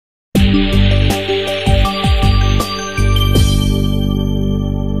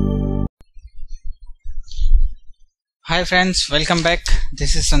Hi friends, welcome back.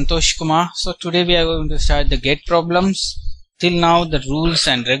 This is Santosh Kumar. So today we are going to start the GET problems. Till now the rules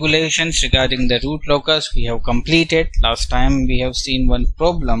and regulations regarding the root locus we have completed. Last time we have seen one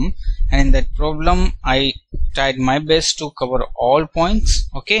problem, and in that problem I tried my best to cover all points.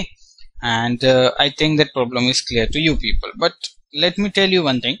 Okay, and I think that problem is clear to you people. But let me tell you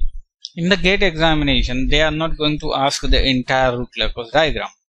one thing. In the GET examination they are not going to ask the entire root locus diagram.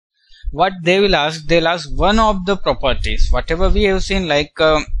 What they will ask, they'll ask one of the properties, whatever we have seen, like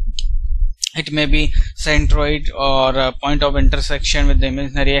it may be centroid or a point of intersection with the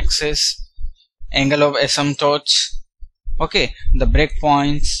imaginary axis, angle of asymptotes, okay, the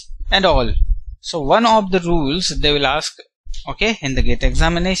breakpoints and all. So one of the rules they will ask, okay, in the GET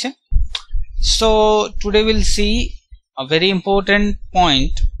examination. So today we'll see a very important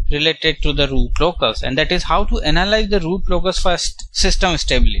point related to the root locus, and that is how to analyze the root locus for system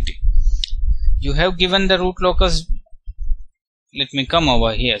stability. You have given the root locus. Let me come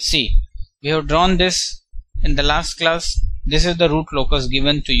over here. See, we have drawn this in the last class. This is the root locus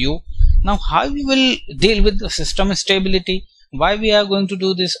given to you. Now how we will deal with the system stability? Why we are going to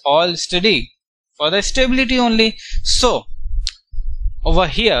do this all study? For the stability only. So over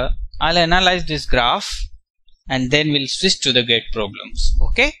here I'll analyze this graph and then we'll switch to the GET problems.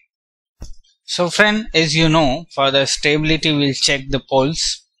 Okay. So friend, as you know, for the stability we'll check the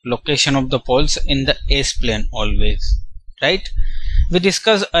poles, location of the poles in the S-plane always, right? We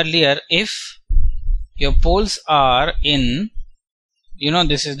discussed earlier, if your poles are in, you know,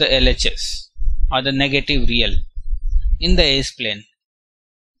 this is the LHS or the negative real in the S-plane,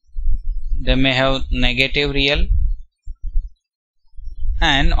 they may have negative real,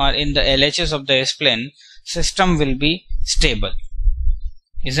 and or in the LHS of the S-plane, system will be stable,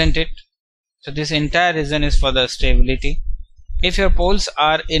 isn't it? So this entire reason is for the stability. If your poles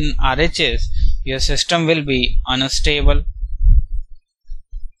are in RHS, your system will be unstable.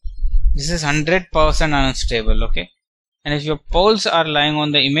 This is 100% unstable, okay? And if your poles are lying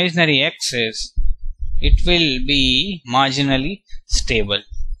on the imaginary axis, it will be marginally stable.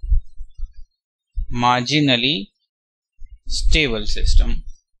 Marginally stable system.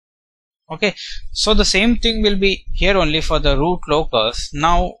 Okay, so the same thing will be here only for the root locus.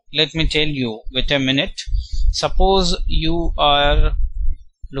 Now let me tell you, wait a minute. Suppose you are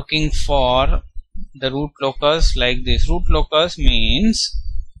looking for the root locus like this. Root locus means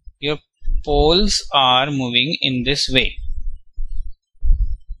your poles are moving in this way.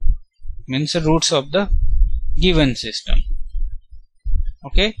 Means the roots of the given system.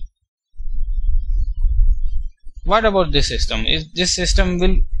 Okay. What about this system? Is this system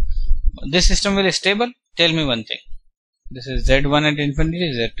will stable? Tell me one thing. This is Z1 at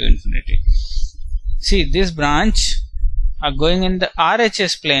infinity, Z2 infinity. See, this branch are going in the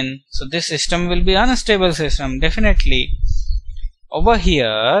RHS plane, so this system will be unstable system definitely. Over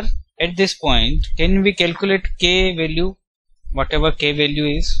here at this point, can we calculate K value, whatever K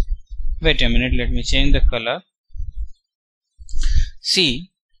value is? Wait a minute, let me change the color. See,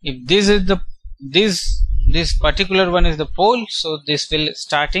 if this is the this particular one is the pole, so this will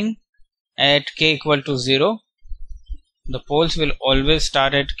starting at K equal to 0. The poles will always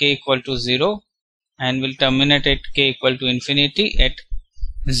start at K equal to 0 and will terminate at K equal to infinity at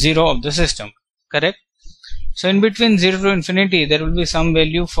 0 of the system, correct? So in between 0 to infinity there will be some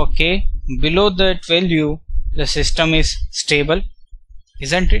value for K. Below that value the system is stable,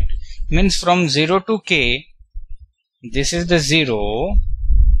 isn't it? Means from 0 to K, this is the 0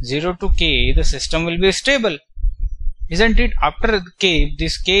 to K, the system will be stable, isn't it? After K,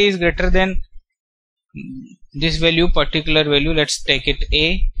 this K is greater than this value, particular value, let's take it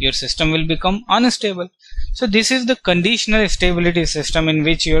A, your system will become unstable. So this is the conditional stability system in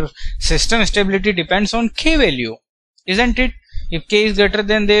which your system stability depends on K value, isn't it? If K is greater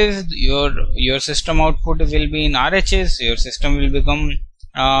than this, your system output will be in RHS, your system will become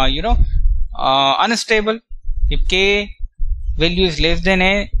unstable. If K value is less than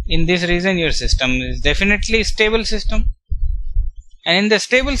A in this region, your system is definitely stable system. And in the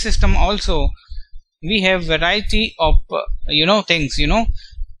stable system also we have variety of things.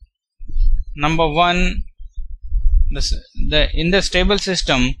 Number one, in the stable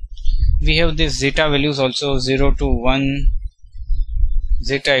system we have this zeta values also, 0 to 1,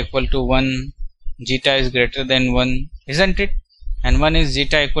 zeta equal to 1, zeta is greater than 1, isn't it? And 1 is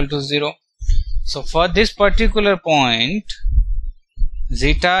zeta equal to 0. So for this particular point,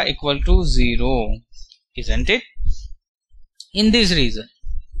 zeta equal to 0, isn't it? In this region,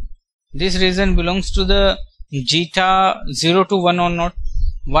 this region belongs to the zeta 0 to 1 or not.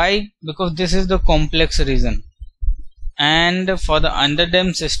 Why? Because this is the complex region, and for the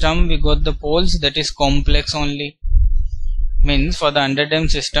underdamped system we got the poles that is complex only. means for the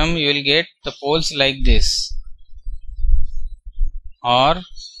underdamped system you will get the poles like this, or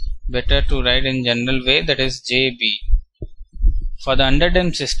better to write in general way, that is JB. For the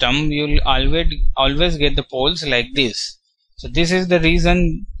underdamped system you will always get the poles like this. So this is the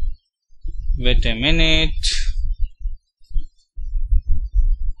reason. Wait a minute.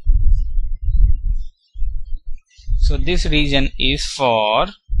 So this region is for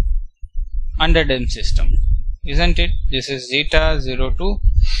underdamped system, isn't it? This is zeta 0 to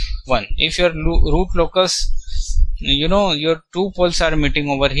 1. If your root locus, your two poles are meeting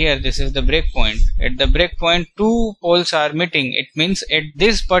over here, this is the breakpoint. At the breakpoint two poles are meeting. It means at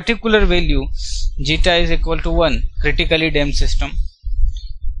this particular value zeta is equal to 1, critically damped system.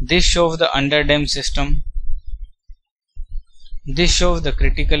 This shows the underdamped system. This shows the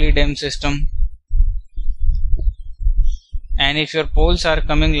critically damped system. And if your poles are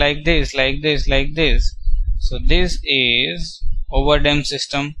coming like this, like this, like this, so this is overdamped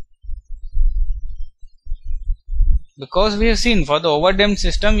system. Because we have seen for the overdamped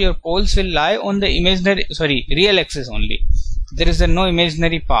system your poles will lie on the real axis only. There is no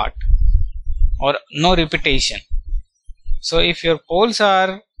imaginary part or no repetition. So if your poles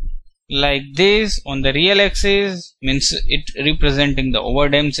are like this on the real axis, means it representing the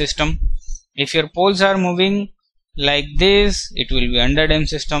overdamped system. If your poles are moving like this, it will be underdamped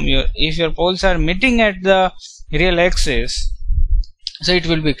system. If your poles are meeting at the real axis, so it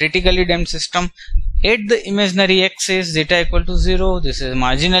will be critically damped system. At the imaginary axis zeta equal to 0, this is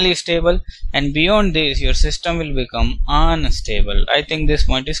marginally stable, and beyond this your system will become unstable. I think this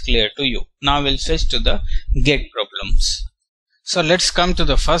point is clear to you. Now we'll switch to the GATE problems. So let's come to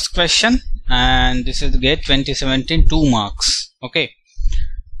the first question, and this is GATE 2017, 2 marks. Okay.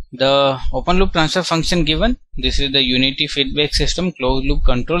 The open loop transfer function given, this is the unity feedback system closed loop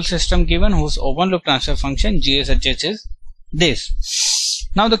control system given, whose open loop transfer function GSHH is this.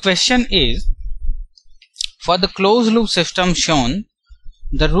 Now the question is, for the closed loop system shown,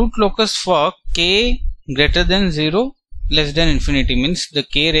 the root locus for k greater than 0 less than infinity, means the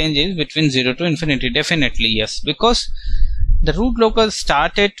k range is between 0 to infinity. Definitely yes, because the root locus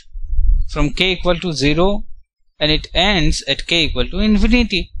started from k equal to 0 and it ends at k equal to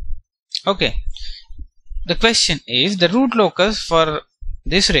infinity. Okay. The question is, the root locus for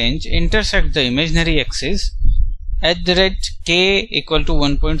this range intersects the imaginary axis at the rate k equal to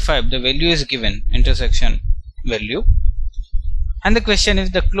 1.5. The value is given, intersection value. And the question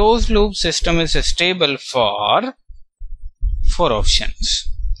is, the closed loop system is stable for 4 options.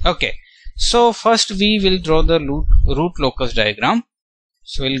 Okay. So first we will draw the root locus diagram.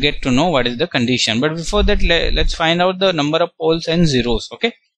 So we'll get to know what is the condition. But before that, let's find out the number of poles and zeros.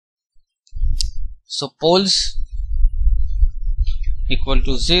 Okay. So poles equal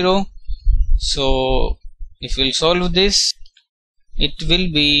to 0. So if we'll solve this, it will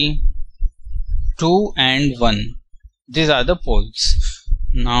be 2 and 1. These are the poles.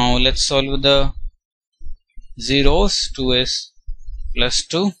 Now let's solve the zeros. 2s plus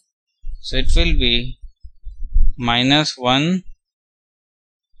 2. So it will be minus 1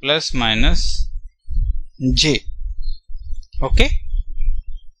 plus minus j. Okay.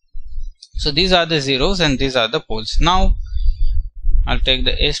 So these are the zeros and these are the poles. Now I'll take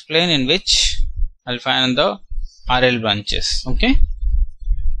the S plane in which I'll find the RL branches. Okay.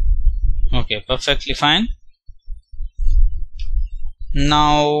 Okay, perfectly fine.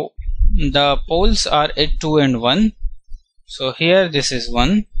 Now the poles are at 2 and 1. So here this is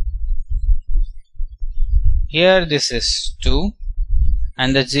 1. Here this is 2.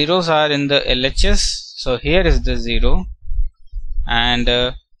 And the zeros are in the LHS. So here is the 0. And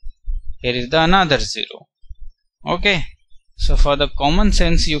here is the another 0. Okay. So for the common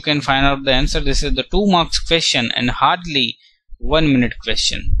sense you can find out the answer. This is the 2 marks question and hardly 1 minute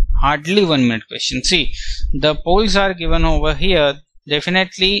question. Hardly 1 minute question. See, the poles are given over here.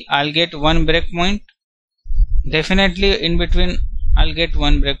 Definitely I'll get one breakpoint. Definitely in between I'll get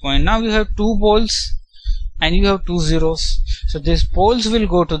one breakpoint. Now you have 2 poles and you have 2 zeros. So these poles will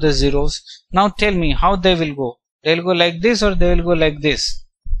go to the zeros. Now tell me how they will go. They will go like this or they will go like this.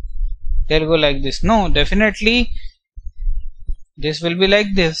 They will go like this. No, definitely this will be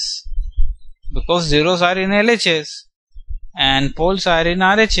like this, because zeros are in LHS and poles are in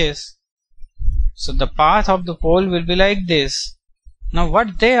RHS. So the path of the pole will be like this. Now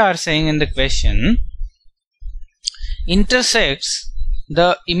what they are saying in the question, intersects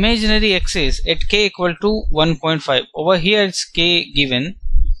the imaginary axis at k equal to 1.5. Over here it's k given,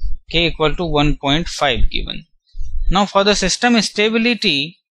 k equal to 1.5 given. Now for the system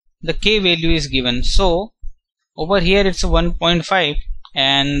stability, the k value is given. So over here it's 1.5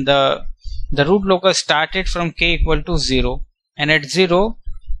 and the root locus started from k equal to 0. and at 0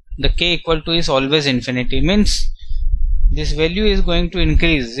 the k equal to is always infinity, means this value is going to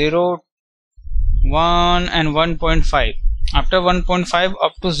increase 0, 1 and 1.5. After 1.5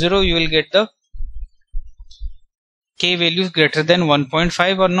 up to 0 you will get the k values greater than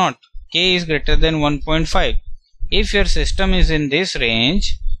 1.5 or not. K is greater than 1.5. If your system is in this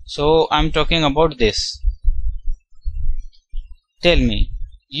range, so I'm talking about this. Tell me,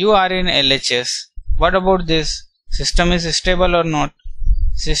 you are in LHS. What about this? System is stable or not?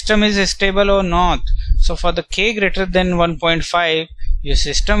 System is stable or not? So for the k greater than 1.5, your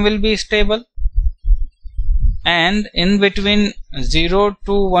system will be stable. And in between 0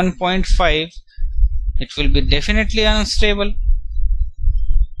 to 1.5, it will be definitely unstable.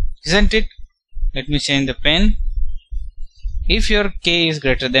 Isn't it? Let me change the pen. If your k is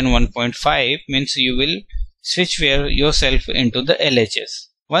greater than 1.5, means you will switch yourself into the LHS.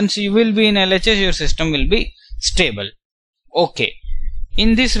 Once you will be in LHS, your system will be stable. Okay.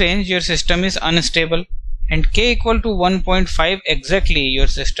 In this range, your system is unstable, and k equal to 1.5 exactly, your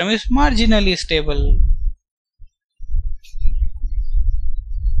system is marginally stable.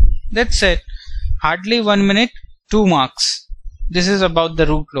 That's it. Hardly 1 minute, 2 marks. This is about the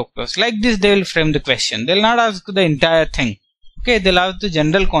root locus. Like this they will frame the question. They will not ask the entire thing. Okay, they will ask the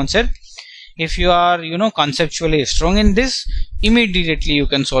general concept. If you are conceptually strong in this, immediately you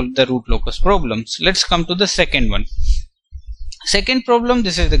can solve the root locus problems. Let's come to the second one. Second problem,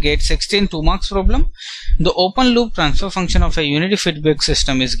 this is the GATE 16 2 marks problem. The open loop transfer function of a unity feedback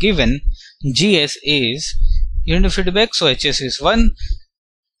system is given. GS is unity feedback, so HS is 1.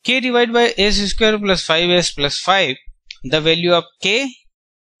 K divided by S square plus 5S plus 5. The value of K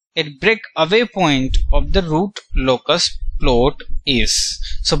at breakaway point of the root locus plot is.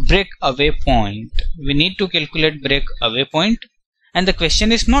 So breakaway point, we need to calculate breakaway point, and the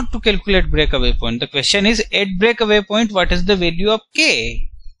question is not to calculate breakaway point. The question is at breakaway point what is the value of K,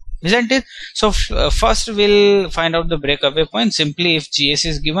 isn't it? So first we'll find out the breakaway point. Simply if GS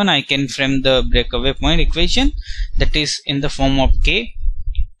is given, I can frame the breakaway point equation, that is in the form of K,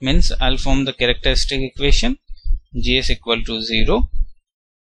 means I'll form the characteristic equation. GS equal to 0.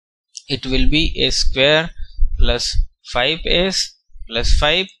 It will be S square plus 5S plus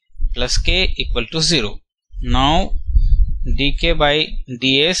 5 plus K equal to 0. Now dk by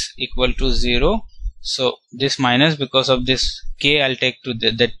ds equal to 0. So this minus, because of this K I'll take to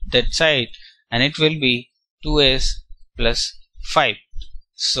that side, and it will be 2S plus 5.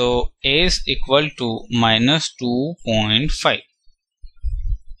 So S equal to minus 2.5.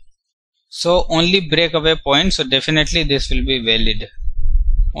 So only breakaway point, so definitely this will be valid.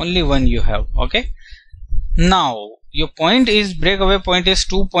 Only one you have. Okay. Now your point is, breakaway point is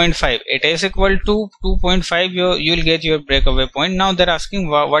 2.5. It is equal to 2.5. You will get your breakaway point. Now they're asking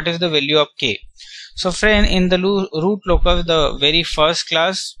what is the value of K. So friend, in the root locus, the very first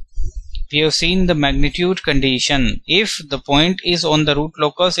class, we have seen the magnitude condition. If the point is on the root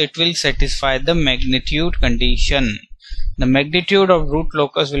locus, it will satisfy the magnitude condition. The magnitude of root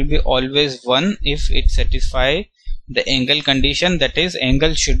locus will be always 1 if it satisfies the angle condition, that is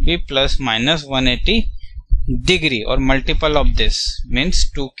angle should be plus minus 180 degree or multiple of this, means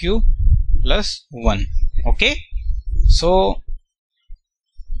 2q plus 1. Okay, so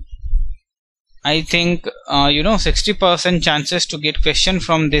I think 60% chances to get question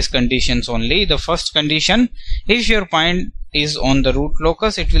from these conditions only. The first condition, if your point is on the root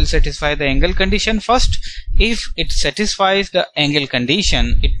locus, it will satisfy the angle condition first. If it satisfies the angle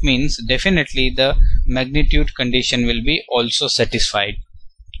condition, it means definitely the magnitude condition will be also satisfied.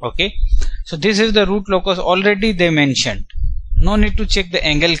 Okay, so this is the root locus, already they mentioned, no need to check the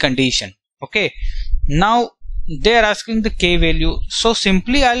angle condition. Okay, now they are asking the K value, so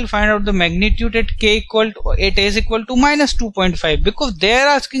simply I will find out the magnitude at K equal to, it is equal to minus 2.5, because they are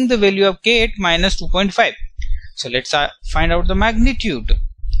asking the value of K at minus 2.5. So let's find out the magnitude.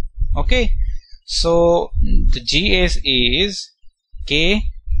 Okay, so the GS is K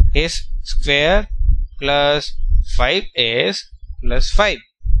S square plus 5S plus 5.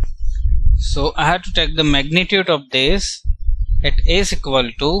 So I have to take the magnitude of this at S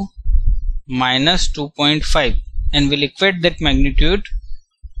equal to minus 2.5, and we'll equate that magnitude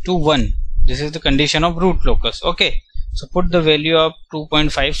to 1. This is the condition of root locus. Okay, so put the value of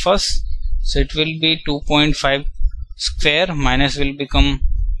 2.5 first. So it will be 2.5 square, minus will become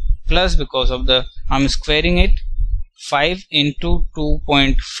plus because of the, I'm squaring it, 5 into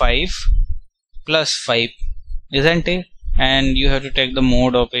 2.5 plus 5, isn't it? And you have to take the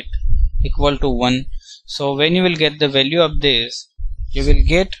mode of it, equal to 1. So when you will get the value of this, you will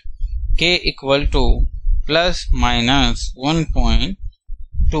get K equal to plus minus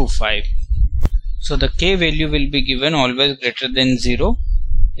 1.25. So So the k value will be given always greater than 0.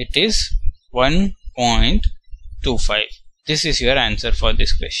 It is 1.25. This is your answer for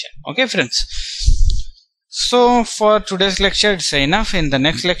this question. Okay friends. So for today's lecture it's enough. In the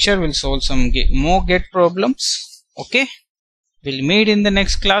next lecture we'll solve some more GET problems. Okay. We'll meet in the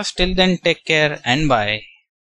next class. Till then, take care and bye.